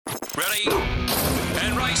Ready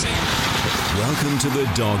and racing. Welcome to the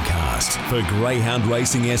Dogcast for Greyhound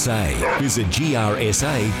Racing SA. Visit grsa.com.au.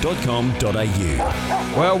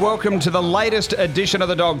 Well, welcome to the latest edition of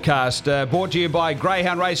the Dogcast, brought to you by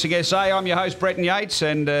Greyhound Racing SA. I'm your host, Brenton Yates,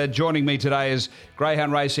 and joining me today is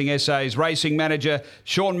Greyhound Racing SA's racing manager,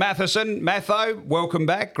 Shaun Mathieson. Matho, welcome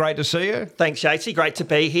back. Great to see you. Thanks, Yatesy. Great to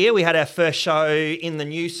be here. We had our first show in the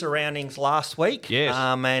new surroundings last week. Yes.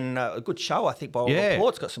 And a good show, I think, by all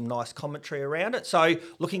reports. Got some nice commentary around it. So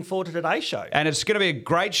looking forward to today's show. And it's going to be a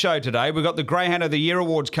great show today. We've got the Greyhound of the Year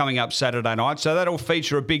Awards coming up Saturday night, so that'll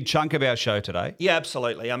feature a big chunk of our show today. Yeah,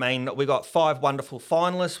 absolutely. I mean, we've got 5 wonderful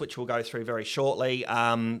finalists, which we'll go through very shortly.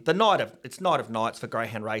 It's night of nights for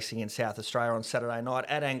Greyhound Racing in South Australia on Saturday night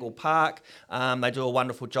at Angle Park. They do a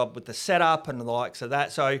wonderful job with the setup and the likes of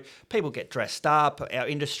that. So people get dressed up. Our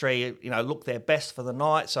industry, look their best for the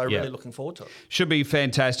night. So really looking forward to it. Should be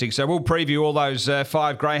fantastic. So we'll preview all those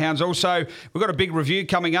 5 Greyhounds. Also, we've got a big review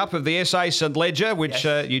coming up of the SA St Ledger, which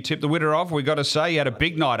you tipped the winner of. We've got to say, you had a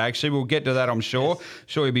big night, actually. We'll get to that, I'm sure. Yes.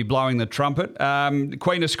 Sure you'll be blowing the trumpet.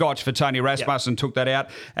 Queen of Scotch for Tony Rasmussen took that out.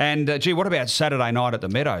 And, what about Saturday night at the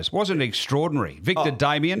Meadows? Wasn't it extraordinary? Victa,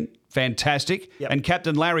 Damian, fantastic. Yep. And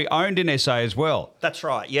Captain Larry owned in SA as well. That's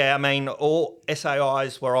right. Yeah, I mean, all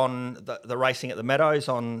SAIs were on the racing at the Meadows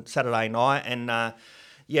on Saturday night. And,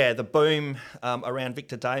 the boom around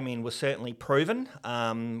Victa Damian was certainly proven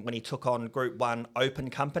when he took on Group 1 Open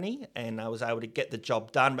Company and was able to get the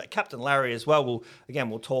job done. But Captain Larry as well,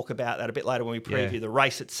 we'll talk about that a bit later when we preview the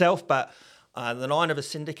race itself. But the 9 of a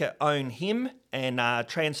syndicate own him and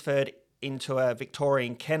transferred into a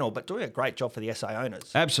Victorian kennel, but doing a great job for the SA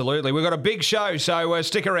owners. Absolutely. We've got a big show, so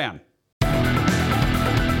stick around.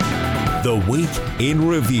 The Week in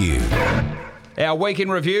Review. Our Week in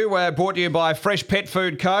Review brought to you by Fresh Pet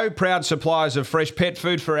Food Co., proud suppliers of fresh pet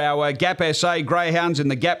food for our GAP SA Greyhounds in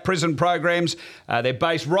the GAP prison programs. They're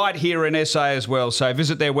based right here in SA as well, so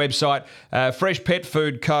visit their website,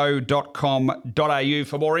 freshpetfoodco.com.au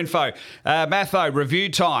for more info. Matho, review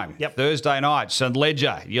time, Thursday night, St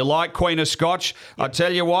Ledger. You like Queen of Scotch? I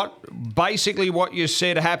tell you what, basically what you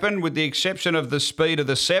said happened with the exception of the speed of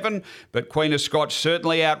the 7, but Queen of Scotch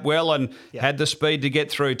certainly out well and had the speed to get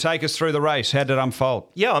through. Take us through the race. How did it unfold?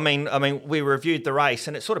 Yeah, I mean, we reviewed the race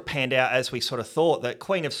and it sort of panned out as we sort of thought that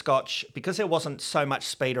Queen of Scotch, because there wasn't so much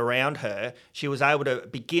speed around her, she was able to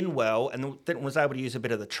begin well and then was able to use a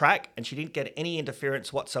bit of the track and she didn't get any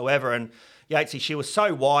interference whatsoever. And Yatesy, she was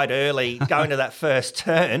so wide early going to that first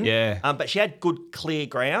turn, but she had good clear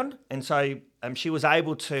ground and so she was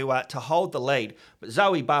able to hold the lead. But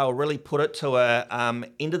Zoe Bale really put it to her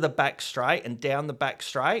into the back straight and down the back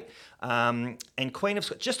straight. And Queen of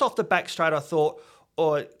Scotch, just off the back straight, I thought,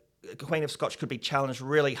 Queen of Scotch could be challenged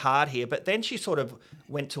really hard here. But then she sort of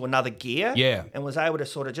went to another gear and was able to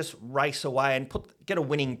sort of just race away and get a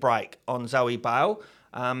winning break on Zoe Bale.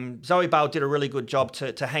 Zoe Bale did a really good job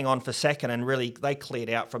to hang on for second and really they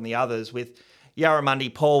cleared out from the others with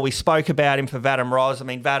Yarramundi Paul. We spoke about him for Vadim Ros. I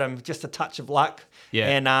mean, Vadim, just a touch of luck. Yeah.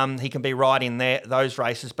 And he can be right in those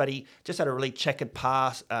races, but he just had a really checkered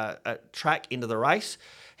track into the race.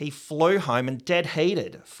 He flew home and dead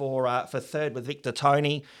heated for third with Victa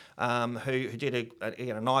Tony, who did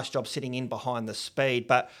a nice job sitting in behind the speed.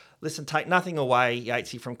 But listen, take nothing away,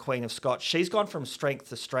 Yatesy, from Queen of Scotch. She's gone from strength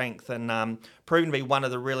to strength and proven to be one of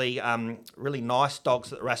the really nice dogs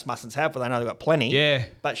that the Rasmussens have, but they know they've got plenty. Yeah.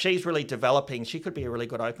 But she's really developing. She could be a really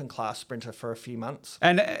good open class sprinter for a few months.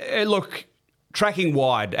 And look, tracking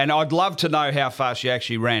wide, and I'd love to know how fast she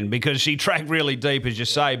actually ran because she tracked really deep, as you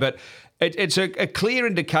say, but it's a clear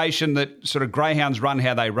indication that sort of greyhounds run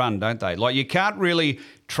how they run, don't they? Like you can't really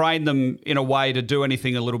train them in a way to do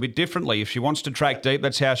anything a little bit differently. If she wants to track deep,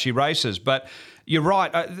 that's how she races. But you're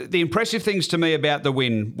right. The impressive things to me about the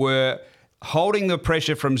win were holding the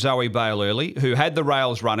pressure from Zoe Bale early, who had the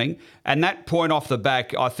rails running, and that point off the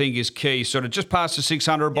back, I think, is key. Sort of just past the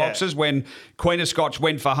 600 boxes when Queen of Scotch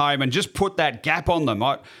went for home and just put that gap on them.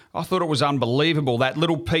 I thought it was unbelievable. That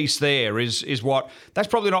little piece there is what – that's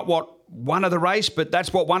probably not what won of the race, but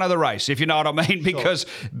that's what won of the race, if you know what I mean, because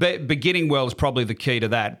beginning well is probably the key to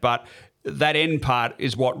that. But that end part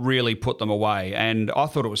is what really put them away, and I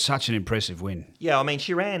thought it was such an impressive win. Yeah, I mean,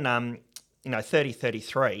 she ran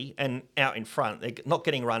 30-33 and out in front. They're not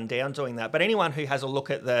getting run down doing that. But anyone who has a look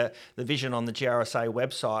at the vision on the GRSA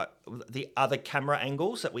website, the other camera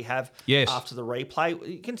angles that we have after the replay,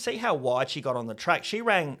 you can see how wide she got on the track. She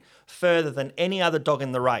ran further than any other dog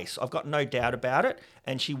in the race. I've got no doubt about it.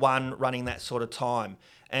 And she won running that sort of time.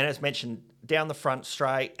 And as mentioned, down the front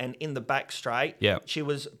straight and in the back straight, she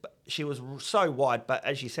was so wide. But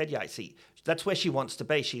as you said, Yatesy, that's where she wants to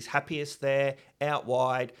be. She's happiest there, out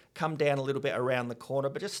wide, come down a little bit around the corner,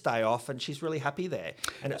 but just stay off, and she's really happy there,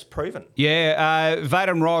 and it's proven. Yeah,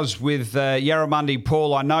 Vaden Ros with Yarramundi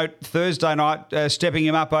Paul, I note Thursday night stepping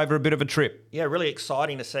him up over a bit of a trip. Yeah, really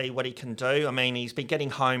exciting to see what he can do. I mean, he's been getting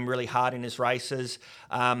home really hard in his races.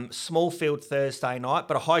 Small field Thursday night,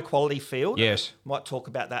 but a high-quality field. Yes. Might talk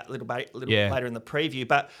about that a little bit later in the preview,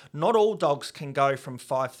 but not all dogs can go from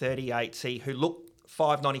 5:38 who look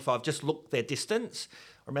 5.95, just look their distance.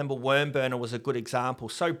 I remember Wormburner was a good example.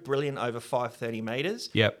 So brilliant over 5:30 metres.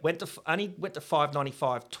 Yep. Only went to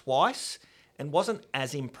 5.95 twice and wasn't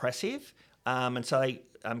as impressive. And so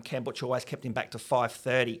Cam Butcher always kept him back to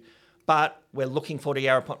 5:30. But we're looking forward to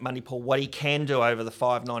Yarramundi Paul, what he can do over the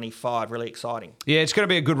 5.95. Really exciting. Yeah, it's going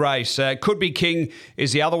to be a good race. Could Be King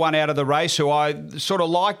is the other one out of the race who I sort of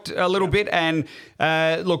liked a little bit. And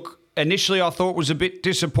look, initially I thought was a bit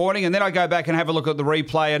disappointing, and then I go back and have a look at the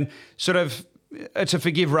replay and sort of it's a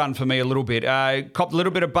forgive run for me a little bit. Copped a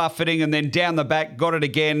little bit of buffeting and then down the back, got it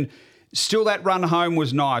again. Still, that run home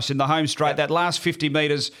was nice in the home straight. Yep. That last 50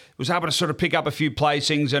 metres was able to sort of pick up a few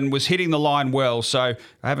placings and was hitting the line well. So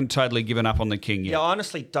I haven't totally given up on the King yet. Yeah, I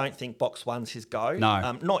honestly don't think box one's his go.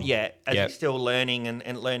 No. Not yet, as he's still learning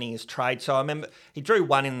and learning his trade. So I remember he drew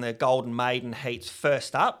one in the Golden Maiden heats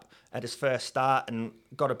first up at his first start and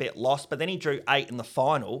got a bit lost, but then he drew 8 in the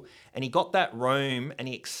final and he got that room and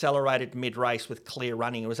he accelerated mid-race with clear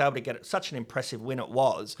running and was able to get such an impressive win it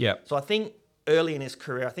was. Yep. So I think early in his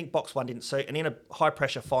career, I think box one didn't suit, and in a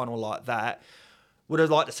high-pressure final like that, would have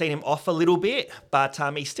liked to seen him off a little bit, but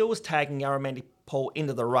he still was tagging Yarramundi Paul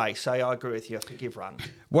into the race, so I agree with you, a forgive run.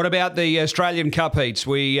 What about the Australian Cup heats?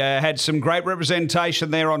 We had some great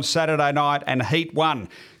representation there on Saturday night, and Heat 1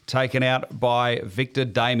 taken out by Victa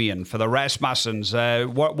Damian for the Rasmussens.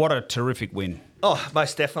 What a terrific win. Oh,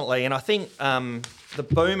 most definitely. And I think the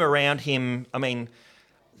boom around him, I mean,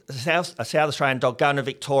 a South Australian dog going to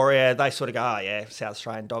Victoria, they sort of go, oh yeah, South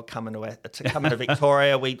Australian dog coming to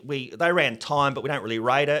Victoria. They ran time, but we don't really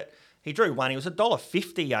rate it. He drew one. He was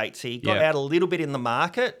 $1.50, Yates. He got out a little bit in the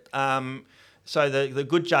market. So the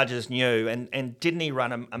good judges knew, and didn't he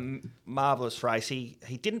run a marvellous race?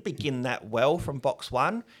 He didn't begin that well from box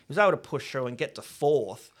one. He was able to push through and get to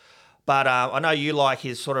fourth. But I know you like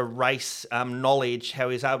his sort of race knowledge, how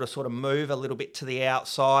he's able to sort of move a little bit to the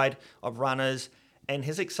outside of runners, and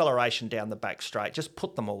his acceleration down the back straight just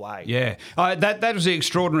put them away. Yeah, that was the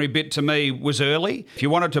extraordinary bit to me, was early. If you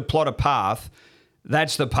wanted to plot a path,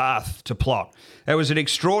 that's the path to plot. It was an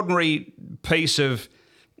extraordinary piece of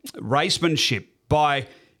racemanship by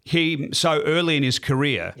him so early in his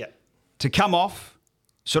career to come off,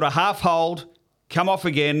 sort of half hold, come off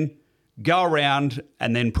again, go around,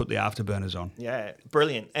 and then put the afterburners on. Yeah,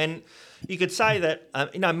 brilliant. And you could say that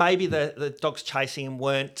maybe the dogs chasing him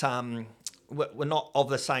were not of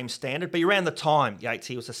the same standard, but around the time, Yates,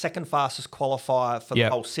 he was the second fastest qualifier for the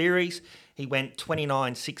whole series. He went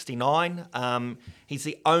 29.69. He's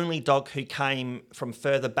the only dog who came from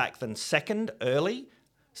further back than second early.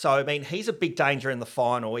 So, I mean, he's a big danger in the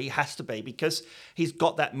final. He has to be, because he's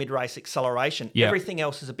got that mid-race acceleration. Yep. Everything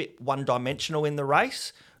else is a bit one-dimensional in the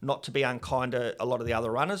race, not to be unkind to a lot of the other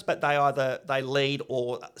runners, but they lead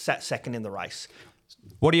or sat second in the race.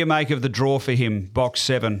 What do you make of the draw for him, box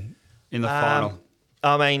 7 in the final?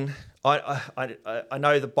 I mean, I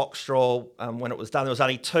know the box draw, when it was done, there was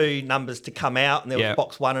only 2 numbers to come out, and there was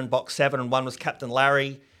box 1 and box 7, and one was Captain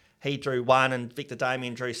Larry. He drew 1 and Victa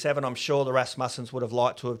Damian drew 7. I'm sure the Rasmussens would have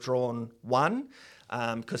liked to have drawn 1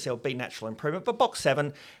 because there'll be natural improvement. But box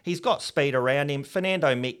 7, he's got speed around him.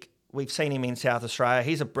 Fernando Mick, we've seen him in South Australia.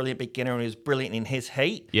 He's a brilliant beginner and he was brilliant in his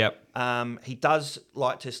heat. Yep. He does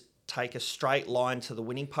like to take a straight line to the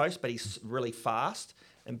winning post, but he's really fast.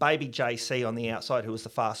 And Baby JC on the outside, who was the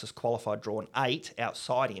fastest qualified, drawn 8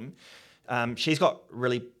 outside him. She's got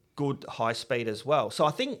really good high speed as well. So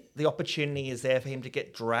I think the opportunity is there for him to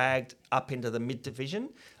get dragged up into the mid division.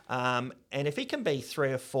 And if he can be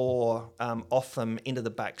 3 or 4 off them into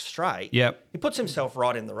the back straight, he puts himself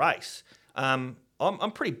right in the race. I'm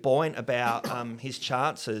pretty buoyant about his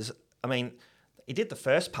chances. I mean, he did the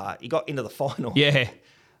first part. He got into the final. Yeah.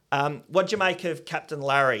 What'd you make of Captain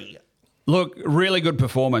Larry? Look, really good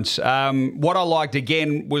performance. What I liked,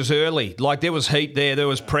 again, was early. Like, there was heat there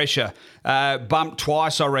was pressure. Bumped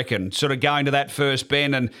twice, I reckon, sort of going to that first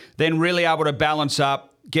bend, and then really able to balance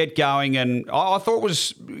up, get going, and I thought it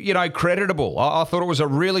was, creditable. I thought it was a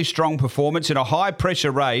really strong performance in a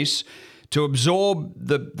high-pressure race to absorb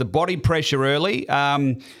the body pressure early.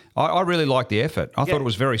 I really liked the effort. I thought it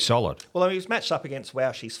was very solid. Well, I mean, he was matched up against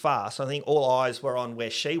Wow, She's Fast. I think all eyes were on where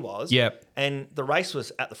she was. Yep. And the race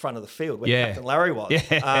was at the front of the field where Yeah. Captain Larry was.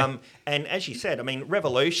 Yeah. And as you said, I mean,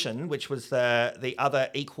 Revolution, which was the other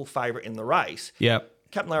equal favourite in the race. Yep.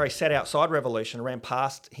 Captain Larry sat outside Revolution and ran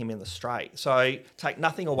past him in the straight. So take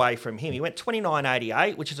nothing away from him. He went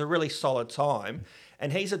 29.88, which is a really solid time.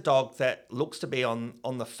 And he's a dog that looks to be on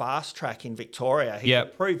the fast track in Victoria. He's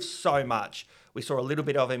improved so much. We saw a little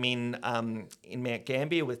bit of him in Mount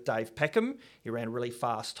Gambier with Dave Peckham. He ran a really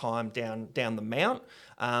fast time down the mount,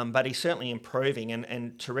 but he's certainly improving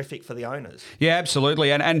and terrific for the owners. Yeah,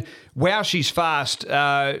 absolutely. And Wow, She's Fast,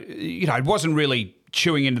 it wasn't really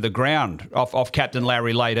chewing into the ground off Captain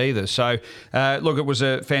Larry late either. So, look, it was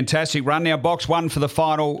a fantastic run. Now, box one for the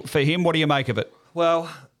final for him. What do you make of it? Well,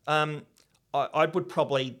 I would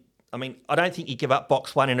probably... I mean, I don't think you give up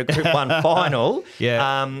box one in a Group 1 final.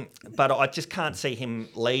 Yeah. But I just can't see him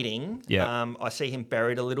leading. Yeah. I see him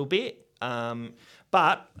buried a little bit.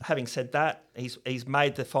 But having said that, he's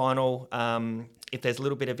made the final. If there's a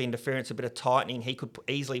little bit of interference, a bit of tightening, he could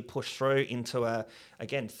easily push through into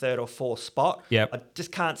again, third or fourth spot. Yep. I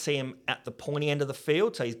just can't see him at the pointy end of the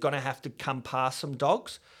field, so he's going to have to come past some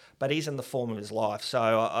dogs. But he's in the form of his life,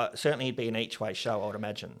 so certainly it'd be an each-way show, I would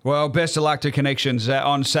imagine. Well, best of luck to Connections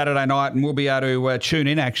on Saturday night, and we'll be able to tune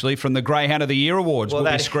in, actually, from the Greyhound of the Year Awards. We'll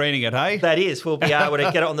be screening it, hey? That is. We'll be able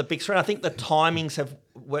to get it on the big screen. I think the timings have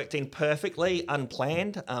worked in perfectly,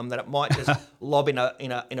 unplanned, that it might just lob in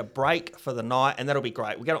a break for the night, and that'll be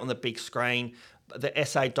great. We'll get it on the big screen. The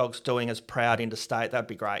SA Dogs doing as proud interstate. That'd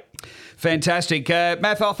be great. Fantastic.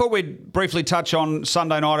 Math, I thought we'd briefly touch on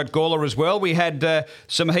Sunday night at Gawler as well. We had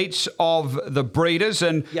some heats of the breeders.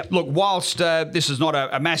 And look, whilst this is not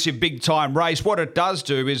a massive big-time race, what it does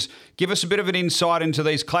do is give us a bit of an insight into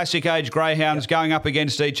these classic age greyhounds going up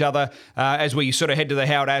against each other as we sort of head to the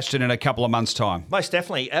Howard Ashton in a couple of months' time. Most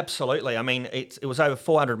definitely, absolutely. I mean, it was over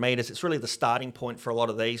 400 metres. It's really the starting point for a lot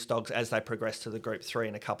of these dogs as they progress to the Group 3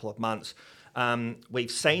 in a couple of months.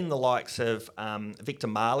 We've seen the likes of Victa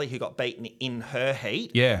Marley, who got beaten in her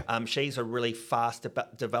heat. Yeah. She's a really fast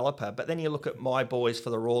developer. But then you look at my boys for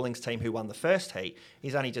the Rawlings team who won the first heat.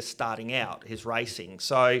 He's only just starting out his racing.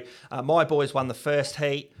 So my boys won the first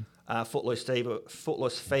heat. Footloose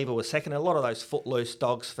Fever was second. And a lot of those Footloose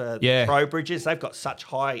dogs for the Trowbridges, they've got such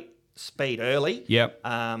high speed early. Yep.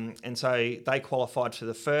 And so they qualified for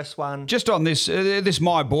the first one. Just on this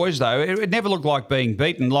My Boys, though, it never looked like being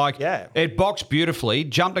beaten. It boxed beautifully,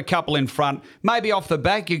 jumped a couple in front. Maybe off the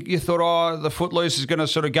back, you thought, the Footloose is going to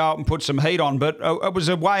sort of go up and put some heat on, but it was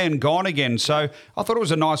away and gone again. So I thought it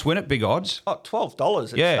was a nice win at big odds. Oh,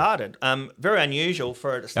 $12 it started. Very unusual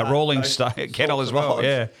for it to start. A rolling kennel as well, odds.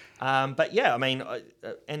 yeah. But yeah, I mean,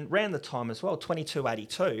 and ran the time as well,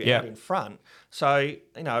 22.82 out in front. So,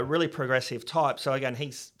 a really progressive type. So again,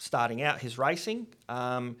 he's starting out his racing.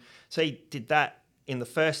 So he did that in the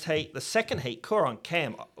first heat. The second heat, Queen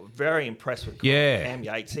Cam, very impressed with Cam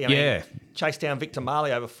Yates. I mean, chased down Victa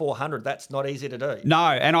Marley over 400. That's not easy to do. No,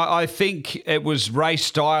 and I think it was race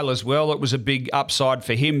style as well. It was a big upside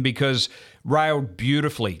for him because railed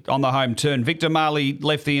beautifully on the home turn. Victa Marley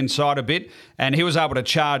left the inside a bit and he was able to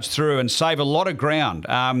charge through and save a lot of ground.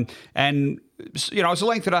 And it's a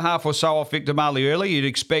length and a half or so off Victa Marley early. You'd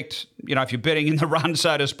expect, if you're betting in the run,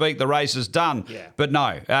 so to speak, the race is done. Yeah. But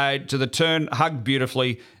no, to the turn, hugged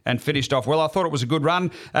beautifully and finished off well. I thought it was a good run.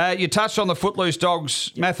 You touched on the Footloose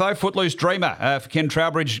dogs, Matho. Footloose Dreamer for Ken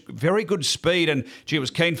Trowbridge. Very good speed and, it was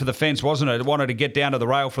keen for the fence, wasn't it? It wanted to get down to the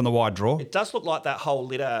rail from the wide draw. It does look like that whole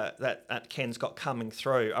litter that Ken's got coming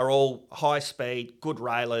through are all high speed, good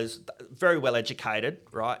railers, very well educated,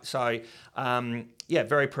 right? So,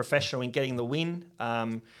 very professional in getting the win.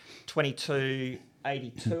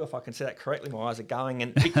 22.82, if I can say that correctly. My eyes are going.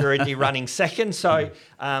 And Victor Ridley running second. So,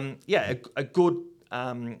 a good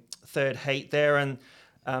third heat there. And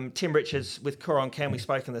Tim Richards with Queen Cam, we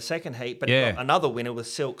spoke in the second heat, but got another winner with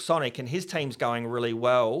Silk Sonic, and his team's going really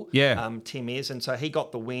well. Tim is, and so he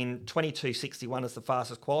got the win. 22.61 is the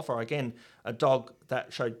fastest qualifier. Again, a dog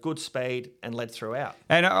that showed good speed and led throughout.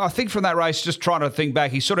 And I think from that race, just trying to think back,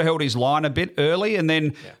 he sort of held his line a bit early and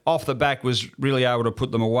then off the back was really able to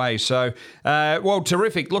put them away. So,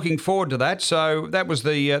 terrific. Looking forward to that. So that was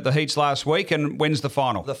the heats last week. And when's the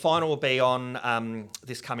final? The final will be on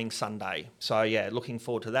this coming Sunday. So, looking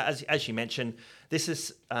forward to that. As you mentioned, this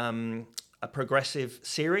is a progressive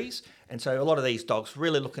series. And so a lot of these dogs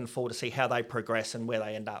really looking forward to see how they progress and where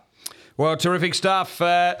they end up. Well, terrific stuff.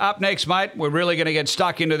 Up next, mate, we're really going to get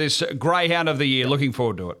stuck into this Greyhound of the Year. Looking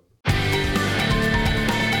forward to it.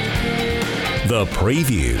 The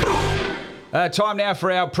Preview. Time now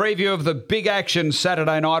for our preview of the big action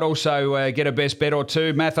Saturday night. Also, get a best bet or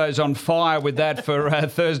two. Matho's on fire with that for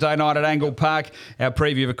Thursday night at Angle Park. Our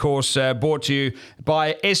preview, of course, brought to you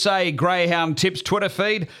by SA Greyhound Tips Twitter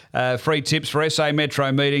feed. Free tips for SA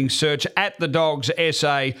Metro meetings. Search at the Dogs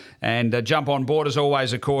SA and jump on board as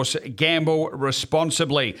always, of course. Gamble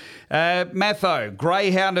responsibly. Matho,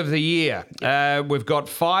 Greyhound of the Year. We've got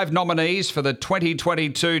 5 nominees for the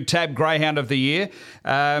 2022 TAB Greyhound of the Year.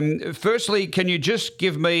 Firstly, can you just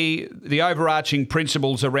give me the overarching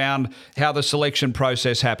principles around how the selection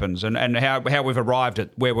process happens and how we've arrived at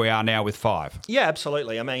where we are now with 5? Yeah,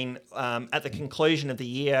 absolutely. I mean, at the conclusion of the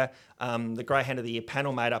year, the Greyhound of the Year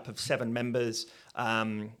panel made up of 7 members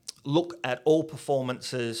look at all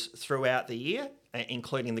performances throughout the year,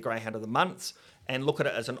 including the Greyhound of the Months, and look at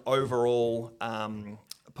it as an overall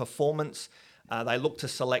performance. They look to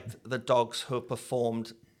select the dogs who have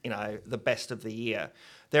performed the best of the year.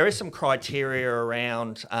 There is some criteria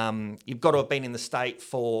around you've got to have been in the state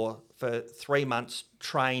for 3 months,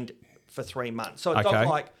 trained for 3 months. So a dog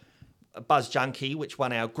like Buzz Junkie, which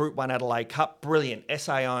won our Group 1 Adelaide Cup, brilliant,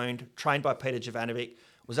 SA owned, trained by Peter Jovanovic,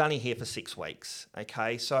 was only here for 6 weeks.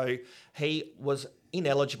 Okay, so he was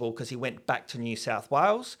ineligible because he went back to New South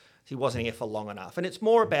Wales. He wasn't here for long enough. And it's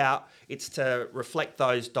more about, it's to reflect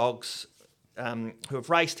those dogs who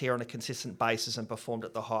have raced here on a consistent basis and performed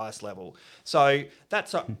at the highest level. So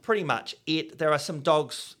that's pretty much it. There are some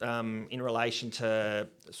dogs in relation to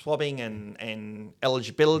swabbing and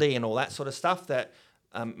eligibility and all that sort of stuff that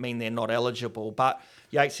mean they're not eligible. But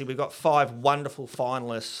Yatesy, we've got 5 wonderful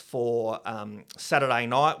finalists for Saturday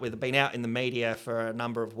night. We've been out in the media for a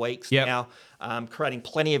number of weeks now, creating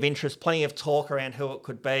plenty of interest, plenty of talk around who it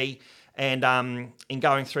could be. And in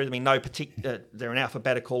going through them in no particular, they're in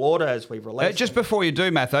alphabetical order as we've released. Just before you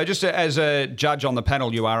do, Matho, just as a judge on the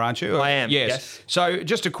panel, you are, aren't you? I am, yes. So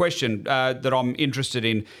just a question that I'm interested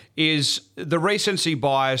in is the recency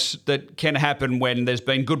bias that can happen when there's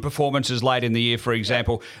been good performances late in the year, for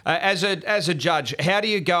example. As a judge, how do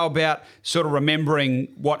you go about sort of remembering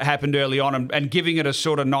what happened early on and giving it a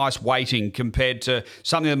sort of nice weighting compared to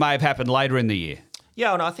something that may have happened later in the year?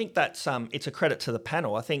 Yeah, and I think that's it's a credit to the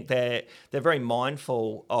panel. I think they're very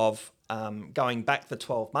mindful of going back the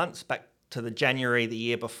 12 months, back to the January the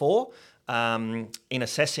year before, in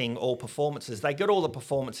assessing all performances. They got all the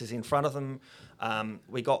performances in front of them.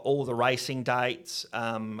 We got all the racing dates,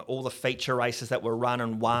 all the feature races that were run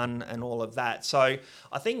and won, and all of that. So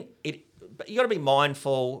I think you got to be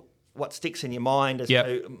mindful what sticks in your mind as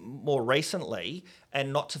to more recently,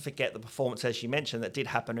 and not to forget the performance, as you mentioned, that did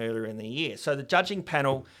happen earlier in the year. So the judging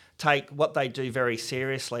panel take what they do very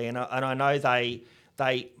seriously, and I know they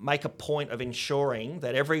make a point of ensuring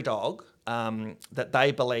that every dog that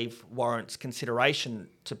they believe warrants consideration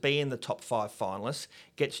to be in the top 5 finalists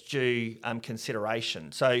gets due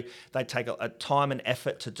consideration. So they take a time and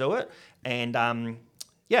effort to do it, and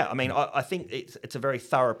I think it's a very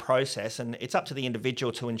thorough process, and it's up to the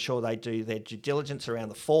individual to ensure they do their due diligence around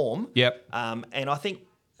the form. And I think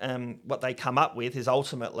what they come up with is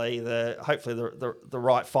ultimately hopefully the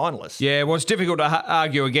right finalists. Yeah, well, it's difficult to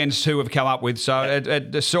argue against who we've come up with, so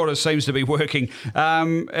it sort of seems to be working.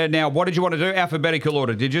 Now, what did you want to do? Alphabetical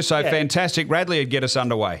order, did you? So Fantastic Radley would get us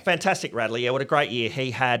underway. Fantastic Radley, what a great year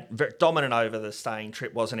he had. Very dominant over the staying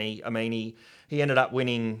trip, wasn't he? I mean, he ended up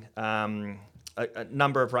winning a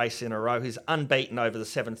number of races in a row. He's unbeaten over the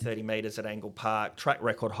 730 metres at Angle Park, track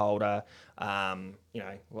record holder.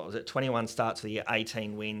 21 starts for the year,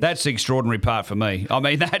 18 wins. That's the extraordinary part for me. I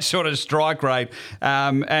mean, that sort of strike rate.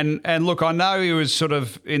 And look, I know he was sort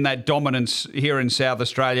of in that dominance here in South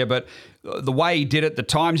Australia, but the way he did it, the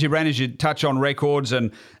times he ran, as you touch on records,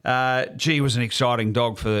 and he was an exciting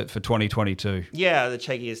dog for 2022. Yeah, the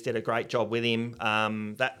Chegias did a great job with him.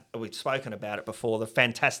 That we've spoken about it before, the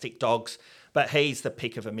fantastic dogs. But he's the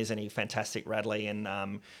pick of them, isn't he? Fantastic Radley.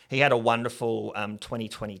 And he had a wonderful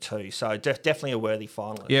 2022. So definitely a worthy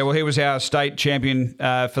finalist. Yeah, well, he was our state champion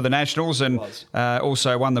for the Nationals and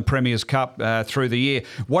also won the Premier's Cup through the year.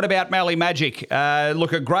 What about Mally Magic?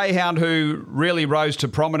 Look, a greyhound who really rose to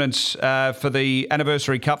prominence for the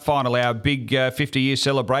Anniversary Cup final, our big 50-year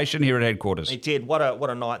celebration here at headquarters. He did. What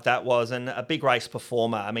a night that was. And a big race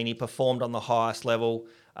performer. I mean, he performed on the highest level.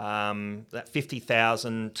 That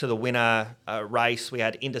 50,000 to the winner race. We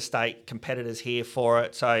had interstate competitors here for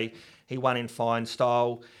it, so he won in fine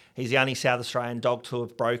style. He's the only South Australian dog to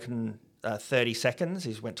have broken 30 seconds.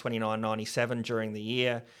 He's went 29.97 during the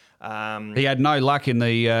year. He had no luck in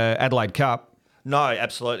the Adelaide Cup. No,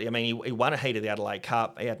 absolutely. I mean, he won a heat of the Adelaide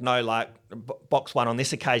Cup. He had no luck. Box one on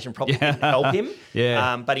this occasion probably didn't help him.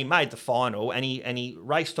 But he made the final, and he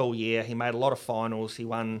raced all year. He made a lot of finals. He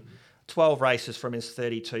won 12 races from his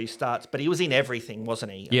 32 starts, but he was in everything,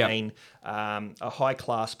 wasn't he? Yeah. I mean, a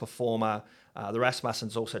high-class performer. The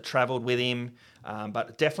Rasmussens also travelled with him,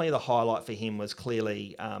 but definitely the highlight for him was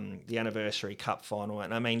clearly the Anniversary Cup final.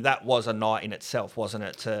 And I mean, that was a night in itself, wasn't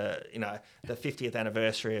it? To, the 50th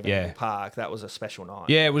anniversary of Angle Park, that was a special night.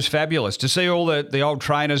 Yeah, it was fabulous to see all the old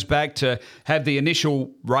trainers back, to have the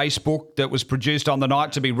initial race book that was produced on the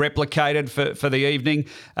night to be replicated for the evening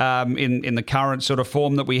in the current sort of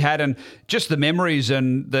form that we had, and just the memories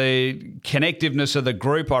and the connectiveness of the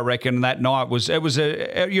group. I reckon that night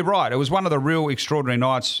you're right. It was one of the real extraordinary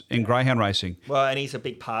nights in greyhound racing. Well, and he's a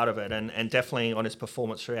big part of it, and definitely on his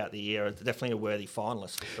performance throughout the year, definitely a worthy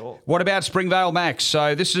finalist for sure. What about Springvale Max?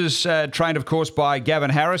 So this is trained, of course, by Gavin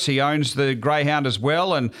Harris. He owns the Greyhound as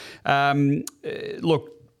well. And look,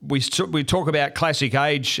 we talk about classic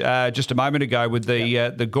age just a moment ago with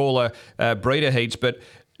the Gawler breeder heats, but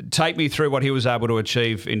take me through what he was able to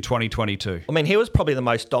achieve in 2022. I mean, he was probably the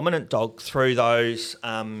most dominant dog through those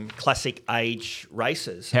classic age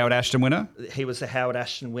races. Howard Ashton winner? He was the Howard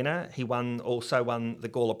Ashton winner. He also won the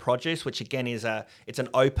Gawler Produce, which again it's an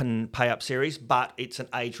open pay-up series, but it's an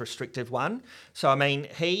age-restricted one. So, I mean,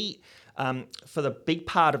 he... for the big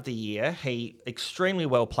part of the year, he extremely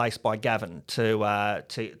well placed by Gavin to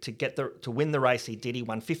win the race he did. He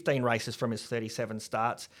won 15 races from his 37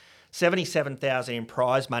 starts, 77,000 in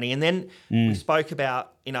prize money. And then we spoke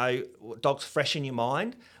about, dogs fresh in your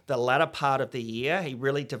mind. The latter part of the year, he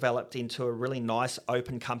really developed into a really nice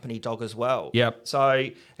open company dog as well. Yep. So,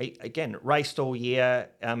 he, again, raced all year.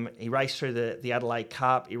 He raced through the Adelaide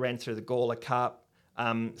Cup. He ran through the Gawler Cup.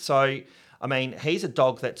 So, I mean, he's a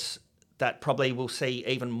dog that probably will see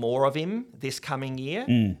even more of him this coming year,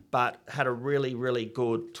 but had a really, really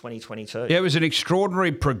good 2022. Yeah, it was an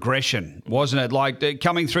extraordinary progression, wasn't it? Like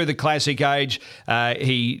coming through the classic age, I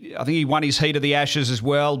think he won his Heat of the Ashes as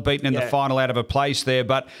well, beaten in the final out of a place there.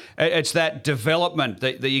 But it's that development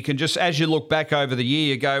that you can just, as you look back over the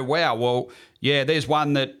year, you go, wow, well, yeah, there's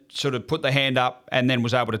one that sort of put the hand up and then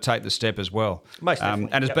was able to take the step as well. Most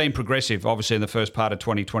definitely. And it's been progressive, obviously, in the first part of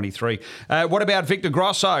 2023. What about Victor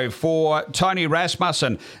Grosso for Tony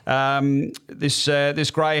Rasmussen?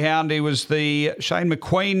 This greyhound, he was the Shane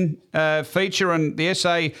McQueen feature, and the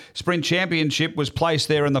SA Sprint Championship was placed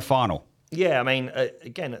there in the final. Yeah, I mean,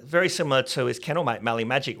 again, very similar to his kennel mate, Mally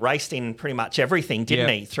Magic, raced in pretty much everything, didn't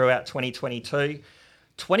he, throughout 2022?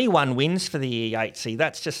 21 wins for the year, Yatesy.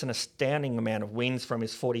 That's just an astounding amount of wins from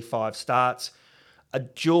his 45 starts. A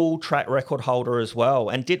dual track record holder as well,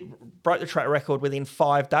 and broke the track record within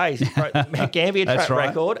 5 days. He broke the Mount Gambier track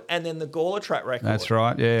record and then the Gawler track record. That's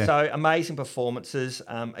right, yeah. So amazing performances.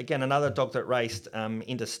 Again, another dog that raced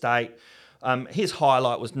interstate. His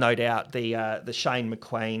highlight was no doubt the Shane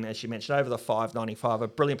McQueen, as you mentioned, over the 595. A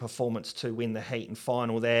brilliant performance to win the heat and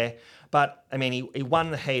final there. But I mean, he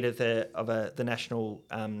won the heat of the National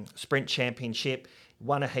Sprint Championship,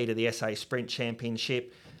 won a heat of the SA Sprint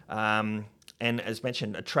Championship, and as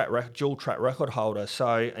mentioned, a dual track record holder.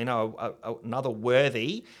 So another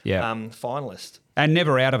worthy finalist. And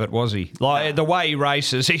never out of it, was he? Like the way he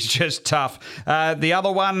races, he's just tough. The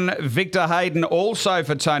other one, Victor Hayden, also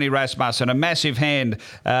for Tony Rasmussen, a massive hand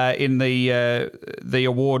in the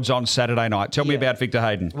awards on Saturday night. Tell me about Victor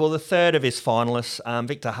Hayden. Well, the third of his finalists,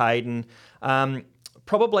 Victor Hayden,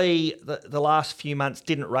 probably the last few months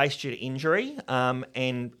didn't race due to injury,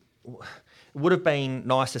 and it would have been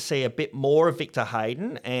nice to see a bit more of Victor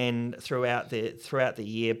Hayden and throughout the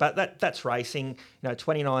year, but that's racing.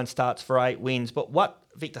 29 starts for 8 wins. But what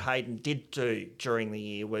Victor Hayden did do during the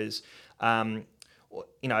year was, ran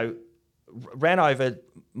over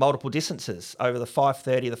multiple distances, over the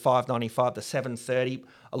 530, the 595, the 730.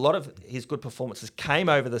 A lot of his good performances came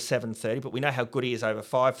over the 730, but we know how good he is over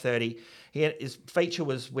 530. His feature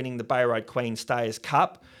was winning the Bay Road Queen Stayers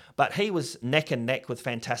Cup, but he was neck and neck with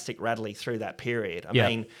Fantastic Radley through that period. I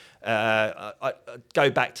mean, I go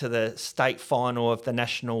back to the state final of the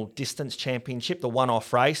National Distance Championship, the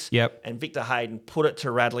one-off race, and Victor Hayden put it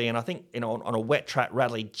to Radley, and I think on a wet track,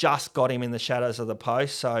 Radley just got him in the shadows of the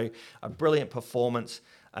post. So a brilliant performance.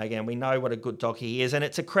 Again, we know what a good dog he is, and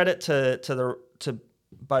it's a credit to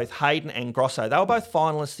both Hayden and Grosso. They were both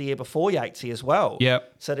finalists the year before Yatesy as well.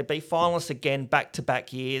 So to be finalists again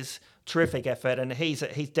back-to-back years, terrific effort, and he's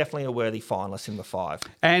definitely a worthy finalist in the 5.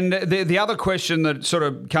 And the other question that sort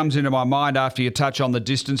of comes into my mind after you touch on the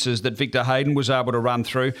distances that Victor Hayden was able to run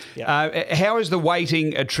through, how is the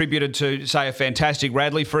weighting attributed to, say, a Fantastic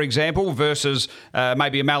Radley, for example, versus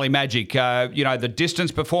maybe a Mally Magic? The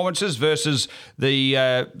distance performances versus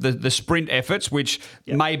the sprint efforts, which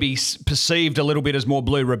may be perceived a little bit as more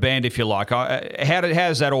blue riband, if you like. How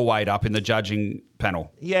does that all weighed up in the judging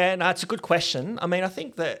panel? Yeah, no, it's a good question. I mean, I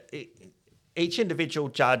think that each individual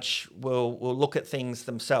judge will look at things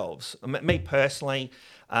themselves. Me personally,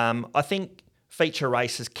 I think feature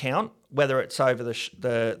races count, whether it's over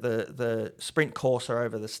the sprint course or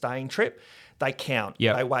over the staying trip. They count.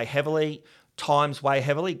 Yep. They weigh heavily. Times weigh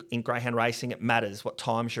heavily. In greyhound racing, it matters what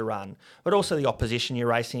times you run, but also the opposition you're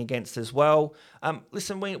racing against as well.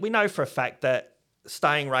 Listen, we know for a fact that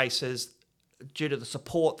staying races, due to the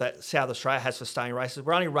support that South Australia has for staying races,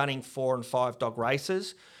 we're only running 4 and 5 dog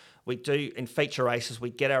races. We do, in feature races,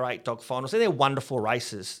 we get our 8 dog finals. And they're wonderful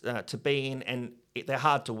races to be in, and they're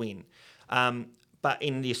hard to win. But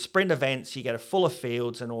in the sprint events, you get a full of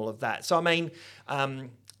fields and all of that. So, I mean,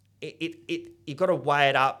 you've got to weigh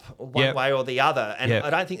it up one way or the other. And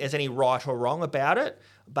I don't think there's any right or wrong about it.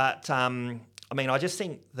 But, I mean, I just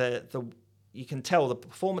think you can tell the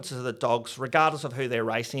performances of the dogs, regardless of who they're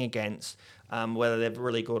racing against, whether they're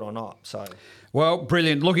really good or not. So, well,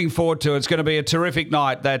 brilliant. Looking forward to it. It's going to be a terrific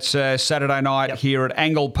night. That's Saturday night here at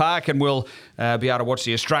Angle Park, and we'll be able to watch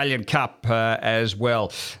the Australian Cup as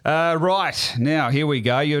well. Right, now here we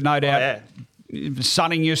go. You're no doubt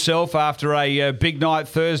sunning yourself after a big night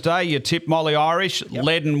Thursday. You tipped Molly Irish,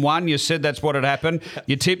 led and won. You said that's what had happened.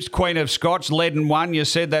 You tipped Queen of Scotch, led and won. You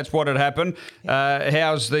said that's what had happened.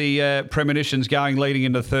 How's the premonitions going leading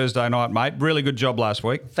into Thursday night, mate? Really good job last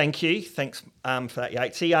week. Thank you. Thanks for that,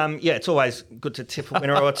 Yates. Yeah, it's always good to tip a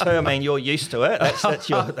winner or two. I mean, you're used to it. That's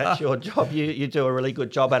your job. You do a really good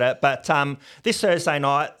job at it. But this Thursday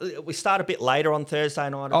night, we start a bit later on Thursday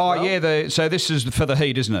night as well. Yeah. So this is for the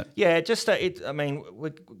heat, isn't it? Yeah, I mean,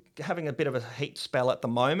 we're having a bit of a heat spell at the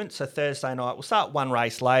moment. So Thursday night, we'll start one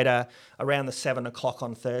race later, around the 7 o'clock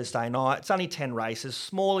on Thursday night. It's only 10 races,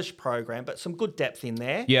 smallish program, but some good depth in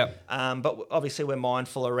there. Yeah. But obviously we're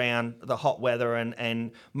mindful around the hot weather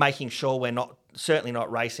and making sure we're certainly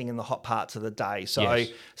not racing in the hot parts of the day. So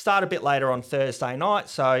start a bit later on Thursday night.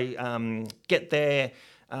 So get there.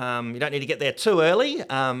 You don't need to get there too early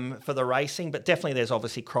for the racing, but definitely there's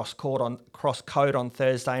obviously cross code on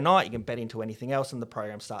Thursday night. You can bet into anything else, and the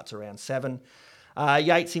program starts around 7.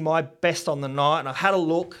 Yatesy, my best on the night, and I had a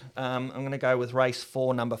look. I'm going to go with race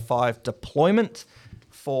 4, number 5, Deployment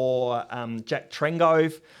for Jack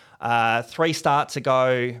Trengove. 3 starts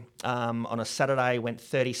ago on a Saturday, went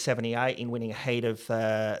 30.78 in winning a heat of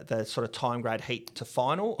the sort of time grade heat to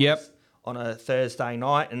final. On a Thursday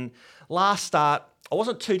night, and last start, I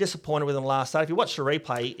wasn't too disappointed with him last start. If you watch the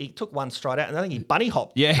replay, he took one stride out, and I think he bunny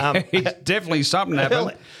hopped. Yeah, he's definitely something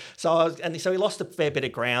happened. So he lost a fair bit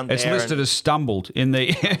of ground. It's listed as stumbled in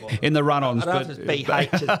the in the run-ons. I don't know if it's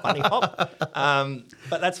BH as bunny hop,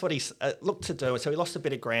 but that's what he looked to do. So he lost a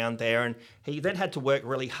bit of ground there, and he then had to work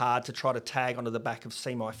really hard to try to tag onto the back of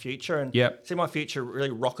See My Future. And See My Future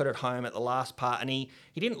really rocketed home at the last part, and he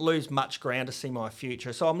didn't lose much ground to See My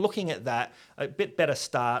Future. So I'm looking at that, a bit better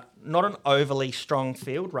start, not an overly strong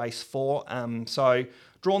field, race 4. So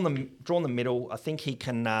drawn the middle. I think he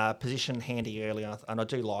can position handy early, and I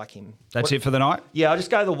do like him. That's it for the night? Yeah, I'll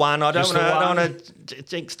just go the 1. I don't want to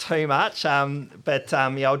jinx too much, but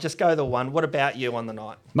I'll just go the 1. What about you on the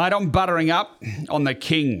night? Mate, I'm buttering up on the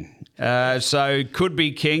King. So could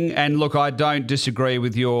be King. And look, I don't disagree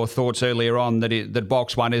with your thoughts earlier on that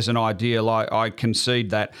box 1 isn't ideal. I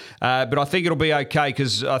concede that. But I think it'll be okay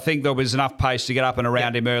because I think there was enough pace to get up and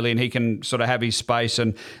around him early, and he can sort of have his space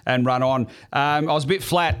and run on. I was a bit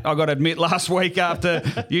flat, I got to admit, last week after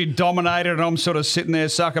you dominated, and I'm sort of sitting there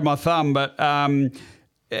sucking my thumb. But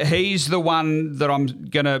he's the one that I'm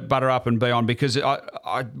going to butter up and be on, because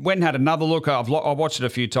I went and had another look. I've watched it a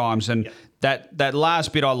few times, and that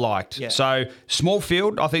last bit I liked. Yeah. So small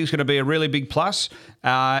field, I think it's going to be a really big plus.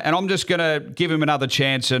 And I'm just going to give him another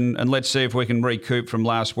chance and let's see if we can recoup from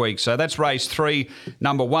last week. So that's race 3,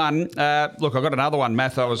 number 1. Look, I've got another one,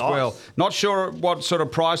 Matho, as well. Not sure what sort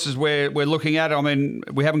of prices we're looking at. I mean,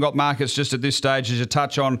 we haven't got markets just at this stage. As a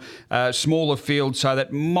touch on smaller field, so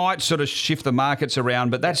that might sort of shift the markets around.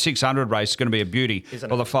 But that 600 race is going to be a beauty.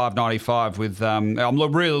 Or the 595 with. I'm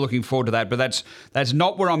really looking forward to that. But that's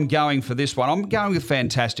not where I'm going for this one. I'm going with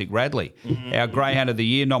Fantastic Radley, our Greyhound of the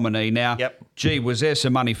Year nominee. Now, gee, was there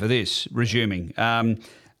some money for this, resuming. And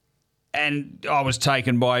I was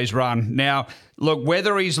taken by his run. Now, look,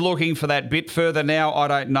 whether he's looking for that bit further now, I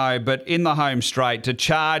don't know. But in the home straight, to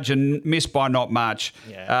charge and miss by not much,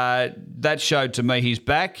 that showed to me he's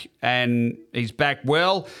back, and he's back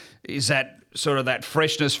well. Is that sort of that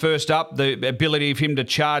freshness first up, the ability of him to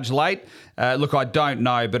charge late? Look, I don't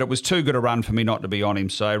know, but it was too good a run for me not to be on him.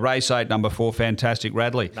 So race 8, number 4, Fantastic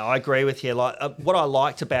Radley. No, I agree with you. Like what I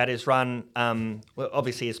liked about his run, well,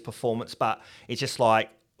 obviously his performance, but it's just like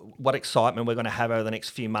what excitement we're going to have over the next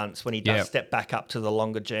few months when he does step back up to the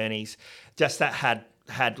longer journeys. Just that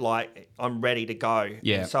had like, I'm ready to go.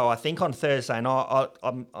 Yeah. And so I think on Thursday night,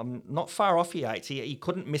 I'm not far off Yates. He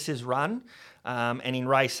couldn't miss his run. And in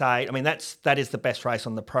race 8, I mean, that is the best race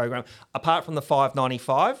on the program. Apart from the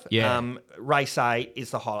 595, race 8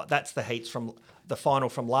 is the highlight. That's the heats from the final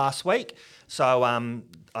from last week. So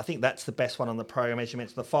I think that's the best one on the program. As you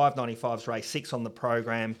mentioned, the 595's race 6 on the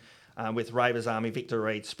program with Ravers Army, Victa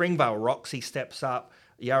Reed. Springvale Roxy steps up.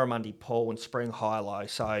 Yarramundi Paul and Spring High-Low.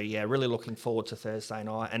 So, yeah, really looking forward to Thursday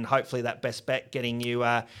night and hopefully that best bet getting you,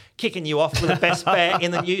 kicking you off with a best bet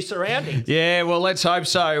in the new surroundings. Yeah, well, let's hope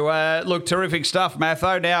so. Look, terrific stuff,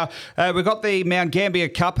 Matho. Now, we've got the Mount Gambier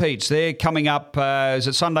Cup heats. They're coming up, is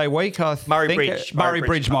it Sunday week? Murray Bridge. Murray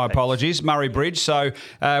Bridge, my apologies. Murray Bridge. So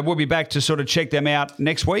we'll be back to sort of check them out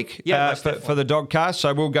next week for the Dogcast.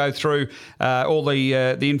 So we'll go through all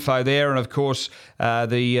the info there and, of course,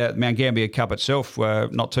 the Mount Gambier Cup itself.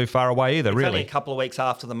 Not too far away either, it's really. only a couple of weeks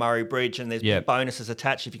after the Murray Bridge, and there's big bonuses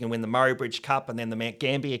attached if you can win the Murray Bridge Cup and then the Mount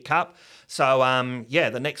Gambier Cup. So,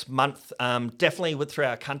 the next month, definitely through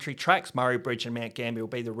our country tracks, Murray Bridge and Mount Gambier will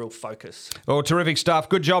be the real focus. Well, terrific stuff.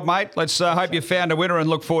 Good job, mate. Let's hope you found a winner and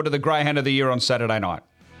look forward to the Greyhound of the Year on Saturday night.